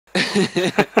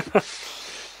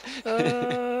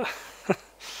Uh,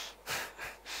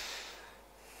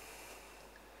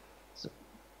 So,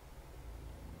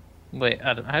 wait,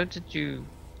 Adam, how did you...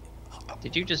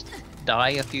 Did you just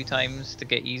die a few times to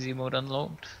get easy mode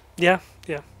unlocked? yeah,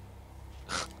 yeah,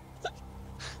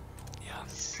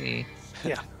 Let's see.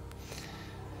 yeah.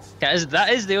 That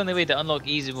is the only way to unlock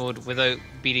easy mode without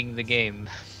beating the game.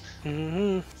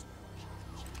 Hmm.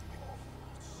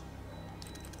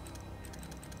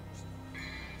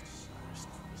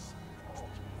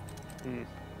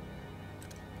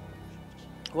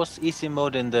 Was easy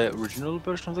mode in the original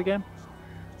version of the game?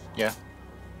 Yeah.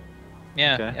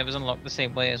 Yeah, Okay. it was unlocked the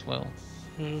same way as well.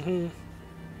 Hmm.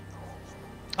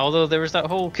 Although there was that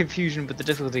whole confusion with the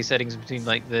difficulty settings between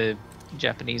like the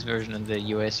Japanese version and the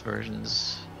US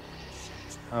versions.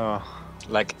 Oh,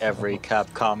 Like every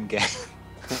Capcom game.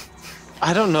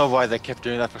 I don't know why they kept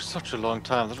doing that for such a long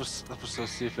time. That was so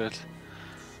stupid.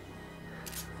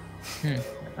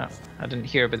 Oh, I didn't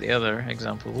hear about the other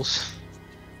examples.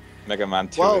 Mega Man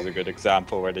 2 Well- is a good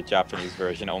example where the Japanese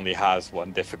version only has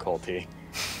one difficulty.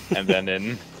 And then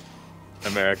in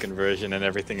American version and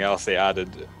everything else they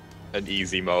added an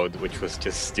easy mode, which was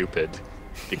just stupid.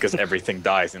 Because everything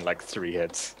dies in like 3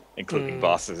 hits, including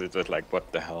bosses. It was like,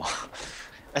 what the hell?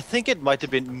 I think it might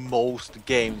have been most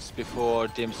games before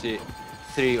DMC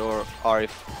 3 or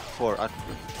RE4.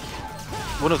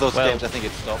 One of those Well- games, I think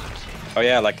it stopped. Oh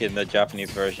yeah, like in the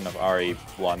Japanese version of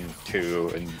RE1,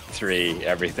 2, and 3,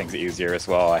 everything's easier as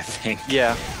well, I think.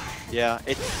 Yeah,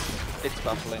 it's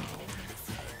baffling.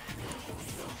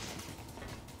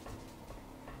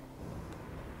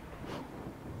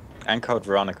 And Code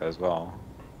Veronica as well.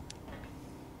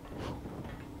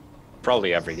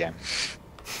 Probably every game.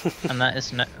 And that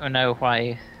is now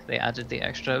why they added the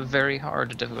extra very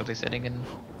hard difficulty setting in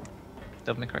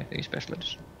Devil May Cry 3 Special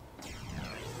Edition.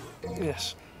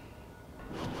 Yes.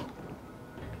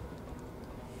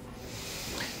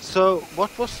 So,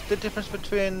 what was the difference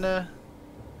between the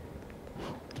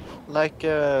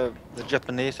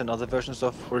Japanese and other versions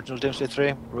of original DMC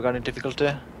 3 regarding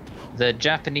difficulty? The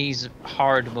Japanese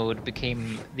hard mode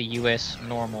became the US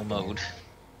normal mode.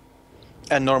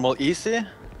 And normal easy?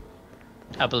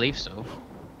 I believe so.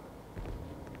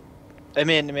 I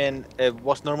mean,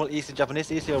 was normal easy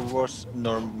Japanese easy, or was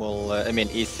normal?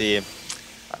 Easy.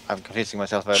 I'm confusing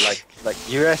myself. Like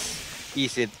US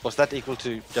easy, was that equal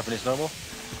to Japanese normal?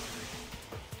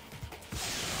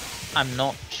 I'm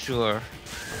not sure.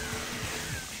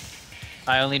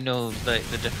 I only know that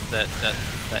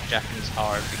that Japanese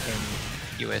hard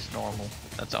became US normal.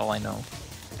 That's all I know.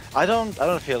 I don't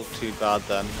feel too bad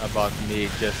then about me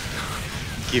just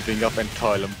giving up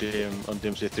entirely on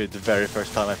DMC 3 the very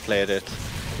first time I played it.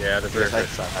 Yeah, the very Yes,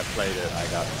 first time I played it, I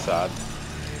got sad.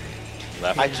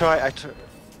 Left.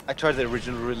 I tried the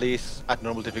original release at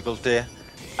normal difficulty,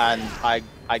 and I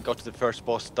got to the first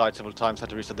boss, died several times, had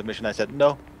to restart the mission. I said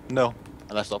no,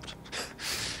 and I stopped.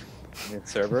 In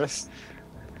Cerberus?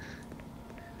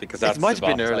 Because that's It might the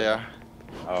have been boss earlier.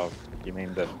 Oh, you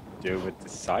mean the dude with the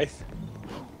scythe?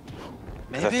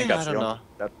 'Cause Maybe, I the don't know.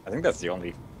 I think that's the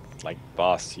only like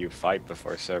boss you fight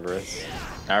before Cerberus.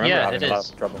 I remember Yeah, having it a lot is.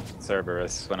 of trouble with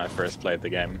Cerberus when I first played the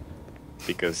game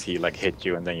because he like hit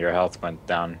you and then your health went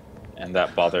down, and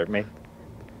that bothered me.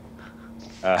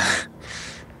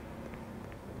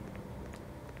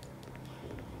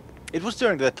 It was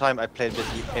during that time I played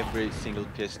basically every single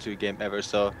PS2 game ever,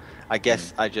 so I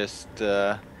guess I just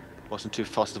wasn't too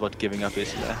fussed about giving up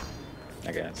easily.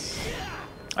 I guess.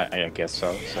 I guess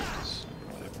so.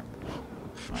 Whatever.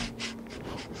 Fine.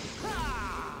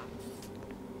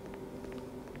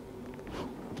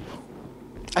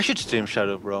 I should stream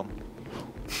Shadow of Rome.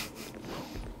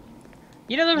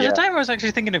 You know, there was Yeah. a time I was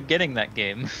actually thinking of getting that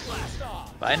game,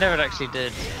 but I never actually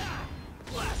did.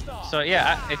 So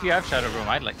yeah, if you have Shadow Room,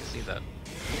 I'd like to see that.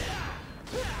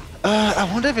 I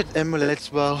wonder if it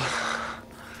emulates well.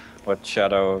 What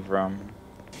Shadow of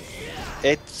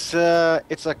It's a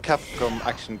Capcom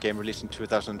action game released in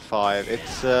 2005.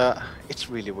 It's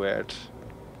really weird.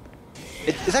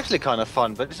 It's actually kind of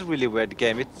fun, but it's a really weird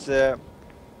game. It's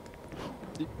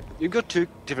you got 2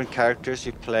 different characters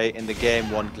you play in the game.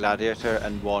 One gladiator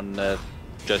and one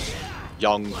just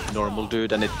young normal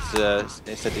dude, and it's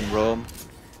set in Rome.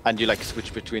 And you like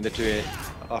switch between the 2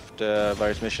 after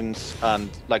various missions. And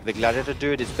like the gladiator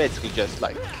dude is basically just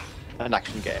like an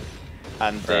action game.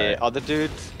 And the Right. other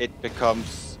dude, it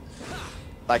becomes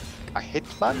like a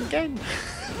Hitman game,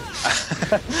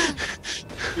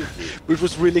 which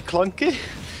was really clunky.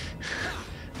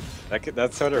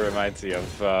 That sort of reminds me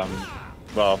of,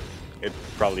 well, it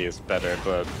probably is better,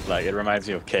 but like it reminds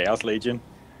me of Chaos Legion.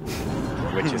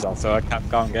 which is also a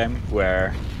Capcom game,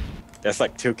 where there's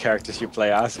like two characters you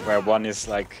play as, where one is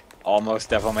like almost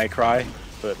Devil May Cry,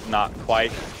 but not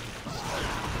quite.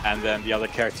 And then the other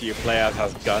character you play as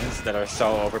has guns that are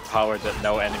so overpowered that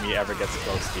no enemy ever gets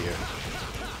close to you.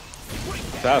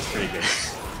 So that was pretty good.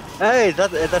 Hey,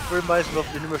 that reminds me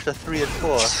of Universal 3 and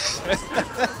 4.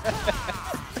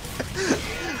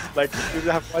 Like, you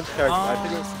have one character, I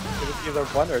think it was either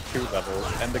 1 or 2 levels,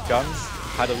 and the guns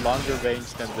had a longer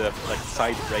range than the like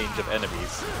side range of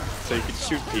enemies. So you could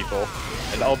shoot people,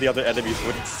 and all the other enemies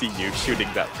wouldn't see you shooting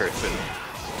that person.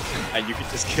 And you could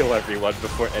just kill everyone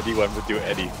before anyone would do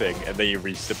anything, and then you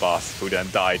reach the boss, who then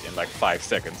died in like 5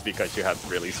 seconds because you had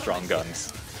really strong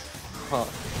guns. Huh.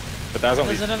 But that was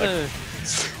only There's another. like,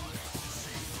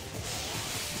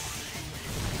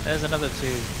 There's another 2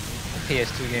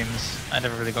 PS2 games I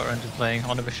never really got around to playing,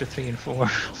 Onimusha 3 and 4.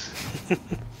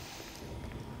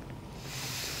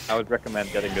 I would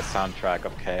recommend getting the soundtrack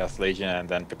of Chaos Legion and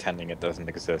then pretending it doesn't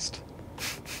exist.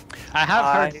 I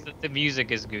have heard that the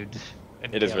music is good.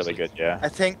 in It is Chaos really Legion. good, yeah.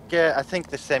 I think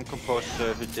the same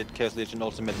composer who did Chaos Legion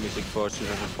also made music for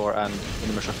Super 4 and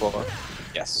Universal 4.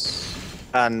 Yes.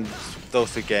 And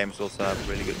those two games also have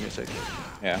really good music.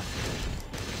 Yeah.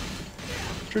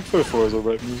 Street Fighter 4 is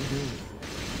alright music.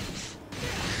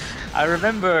 I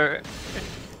remember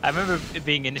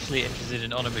being initially interested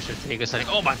in Onimusha 3 because like,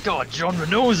 oh my god, John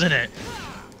Renault's in it!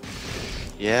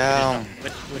 Yeah.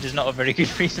 Which is not a very good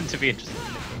reason to be interested in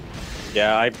it.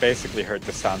 Yeah, I basically heard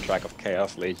the soundtrack of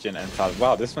Chaos Legion and thought,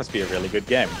 wow, this must be a really good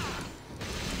game.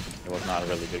 It was not a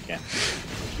really good game.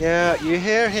 Yeah, you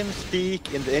hear him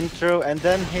speak in the intro, and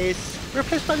then he's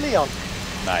replaced by Leon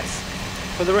Nice.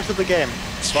 for the rest of the game.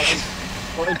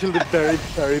 Or until the very,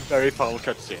 very, very final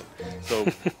cutscene. So,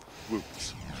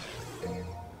 whoops.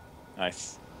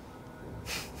 Nice.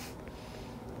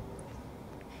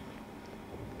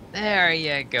 There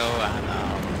you go,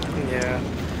 Anna. Yeah.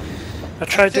 I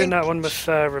tried doing that one with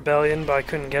Rebellion, but I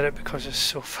couldn't get it because it's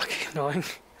so fucking annoying.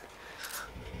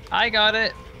 I got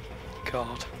it.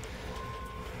 God.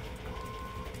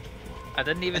 I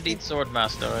didn't even need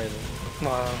Swordmaster either.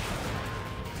 Wow.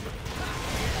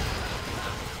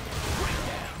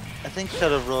 I think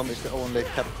Shadow of Rome is the only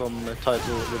Capcom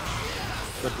title which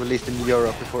got released in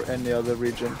Europe before any other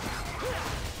region.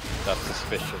 That's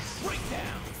suspicious.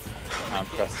 I don't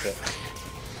trust it.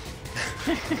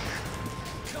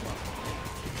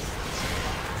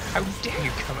 How dare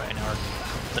you come in our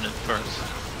continent first?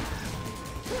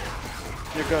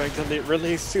 You're going to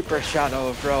release Super Shadow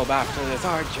of Rome after this,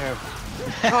 aren't you?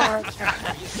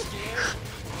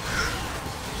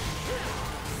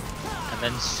 And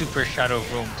then Super Shadow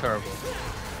of Rome Turbo.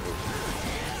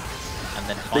 And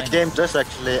then The finally... game does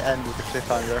actually end with a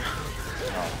cliffhanger.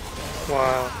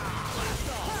 Wow.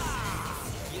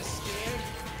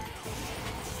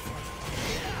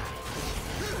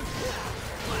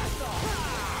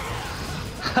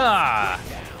 Ha!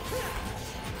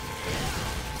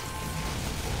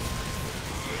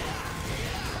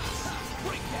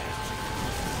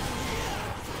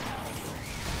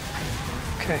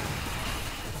 Okay.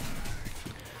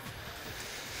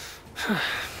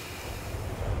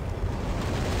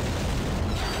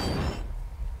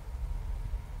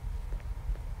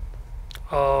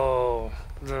 Oh,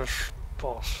 this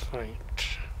boss fight.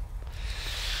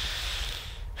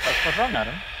 What's wrong,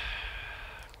 Adam?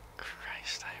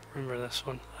 Christ, I remember this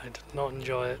one. I did not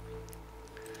enjoy it.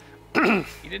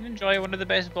 You didn't enjoy one of the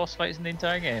best boss fights in the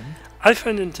entire game? I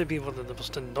found it to be one of the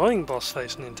most annoying boss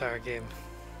fights in the entire game.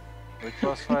 Which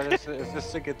boss fight is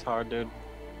this the guitar dude?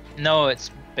 No, it's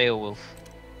Beowulf.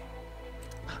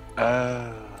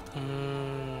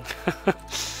 Mm.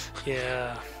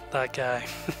 Yeah, that guy.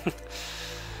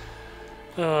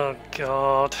 Oh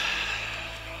god.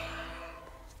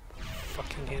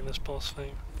 Fucking hate this boss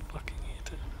fight. Fucking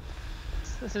hate it.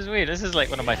 This is weird. This is like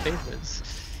one of my favorites.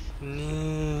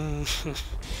 Mm.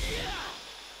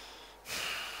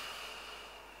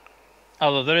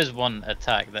 Although there is one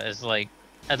attack that is like,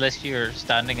 unless you're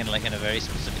standing in like in a very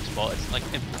specific spot, it's like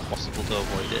impossible to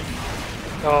avoid it.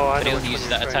 Oh, I But know he which only one uses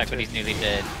you're that attack when referring he's nearly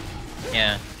dead.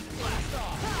 Yeah.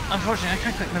 Unfortunately, I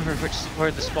can't quite remember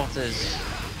where the spot is.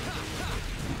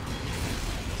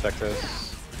 Sectors.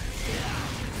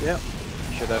 Yep.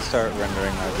 Should I start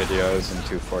rendering my videos in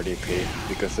 240p?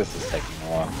 Because this is taking a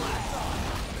while.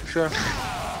 Sure.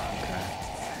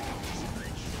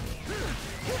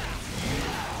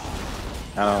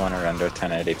 I don't want to render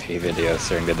 1080p videos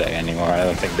during the day anymore. I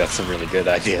don't think that's a really good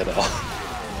idea at all.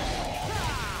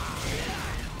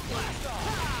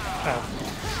 Oh.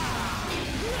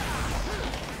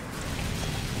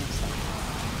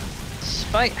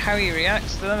 despite how he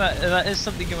reacts to them, that is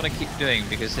something you want to keep doing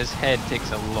because his head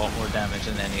takes a lot more damage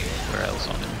than anywhere else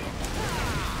on him.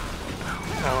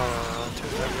 Oh, dude,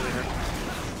 that really hurt.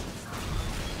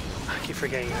 I keep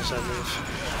forgetting he has that move.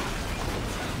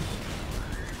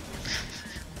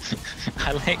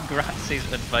 I like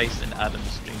Grazi's advice in Adam's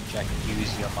stream check,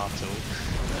 use Yamato.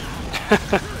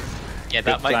 Yeah,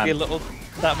 that might be a little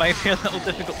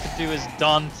difficult to do as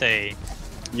Dante.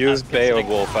 Use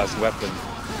Beowulf as weapon.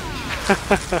 Okay.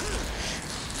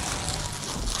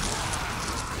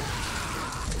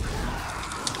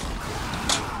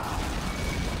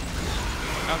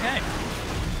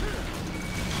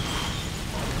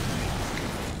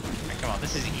 Come on,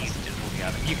 this is easy to look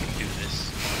at. You can do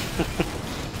this.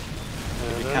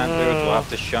 If you can't do it, we'll have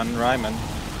to shun Ryman.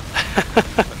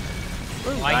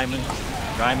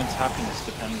 Ryman's happiness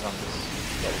depends on this.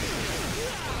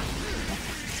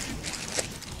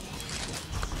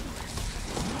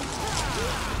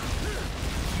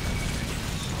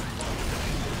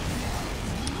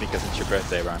 Because it's your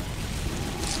birthday, Ryman.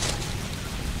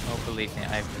 Oh, believe me,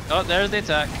 oh, there's the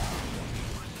attack.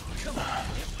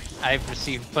 I've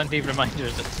received plenty of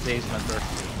reminders that today's my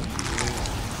birthday.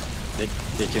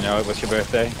 Did you know it was your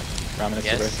birthday? Ramen, it's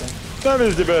Yes. your birthday? Ramen,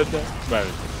 it's your birthday!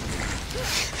 Ramen.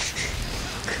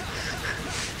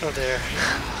 Oh dear.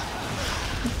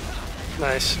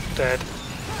 Nice, dead.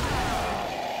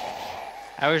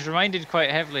 I was reminded quite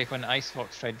heavily when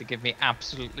Icefox tried to give me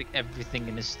absolutely everything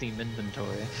in his Steam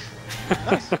inventory.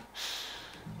 Nice.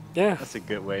 Yeah. That's a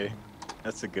good way.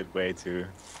 That's a good way to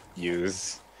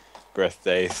use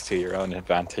birthdays to your own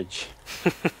advantage.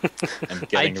 And I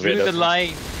getting drew rid the of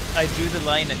line. I drew the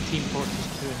line at Team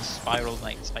Fortress 2 and Spiral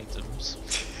Knights items.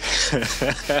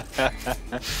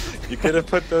 You could have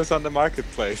put those on the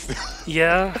marketplace.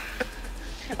 Yeah.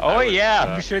 Oh would, yeah,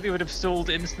 I'm sure they would have sold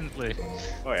instantly.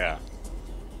 Oh yeah.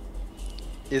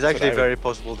 It's actually I very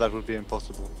possible that would be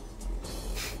impossible.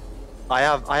 I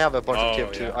have a bunch of tier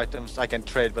 2 yeah. items I can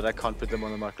trade, but I can't put them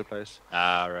on the marketplace.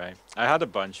 Ah, right. I had a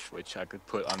bunch which I could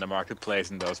put on the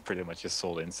marketplace, and those pretty much just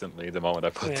sold instantly the moment I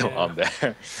put them Yeah. on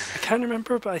there. I can't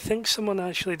remember, but I think someone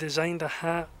actually designed a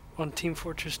hat on Team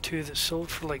Fortress 2 that sold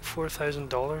for like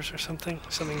 $4,000 or something.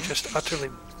 Something just utterly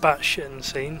batshit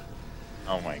insane.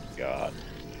 Oh my god.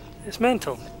 It's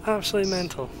mental. Absolutely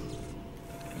mental.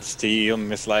 And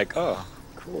Steam is like, oh,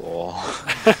 cool.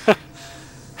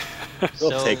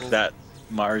 We'll So- take that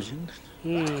margin.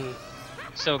 Hmm.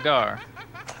 So Gar,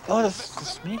 Oh,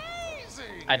 that's me.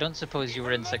 I don't suppose you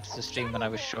were in the stream when I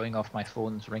was showing off my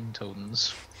phone's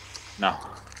ringtones. No.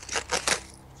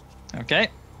 Okay,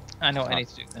 I know what I need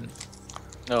to do then.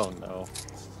 Oh no.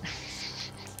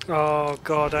 Oh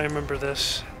god, I remember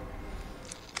this.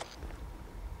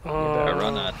 You better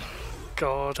run Oh at.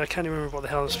 god, I can't even remember what the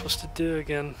hell I'm supposed to do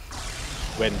again.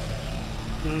 When?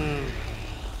 Hmm.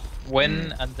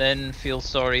 Win and then feel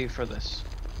sorry for this.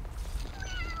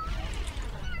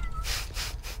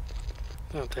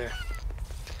 Oh dear.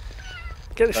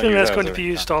 Get the Don't feeling you that's guys going to are- be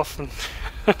used often.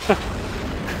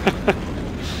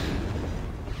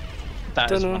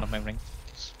 That is Dunno. one of my rings.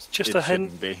 It's just It a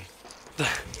hint. shouldn't be.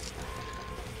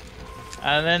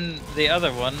 And then the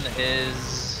other one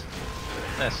is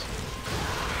this.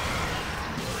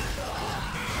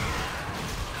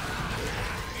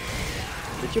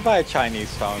 Did you buy a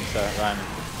Chinese phone, sir, Ryan?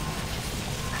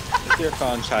 Is your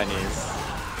phone Chinese?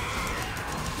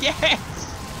 Yes!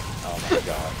 Oh my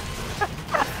god.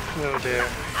 Oh dear.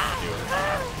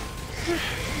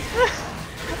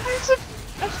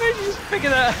 I tried to just figure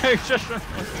that out just from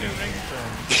those two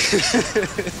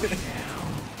ringtones.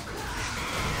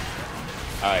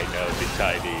 I know the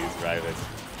Chinese, Ryman.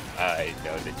 I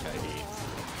know the Chinese.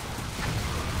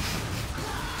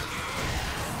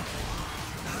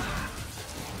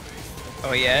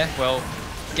 Oh yeah? Well,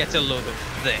 get a load of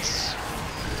this.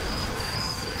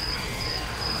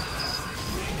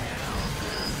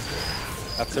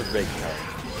 That's a ringtone.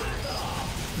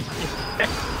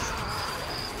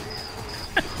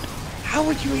 How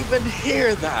would you even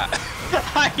hear that?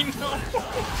 I know!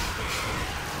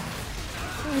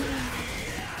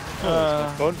 Is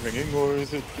my phone ringing, or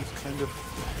is it just kind of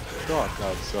dark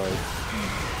outside?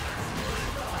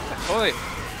 Oh wait.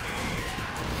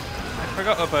 I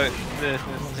forgot about the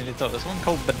ones I need to talk. There's one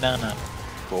called Banana.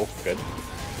 Cool, good.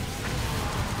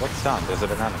 What sound? There's a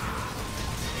banana.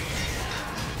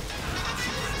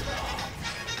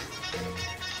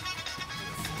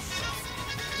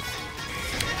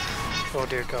 Oh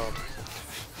dear god.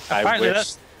 Apparently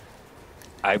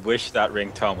I wish that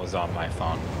ringtone was on my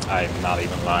phone. I'm not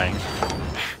even lying.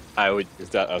 I would use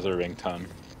that as a ringtone.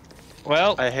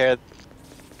 Well, I hear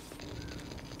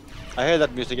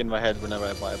that music in my head whenever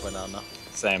I buy a banana.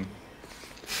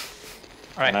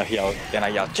 All right. Then I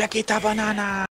yell, Chiquita banana!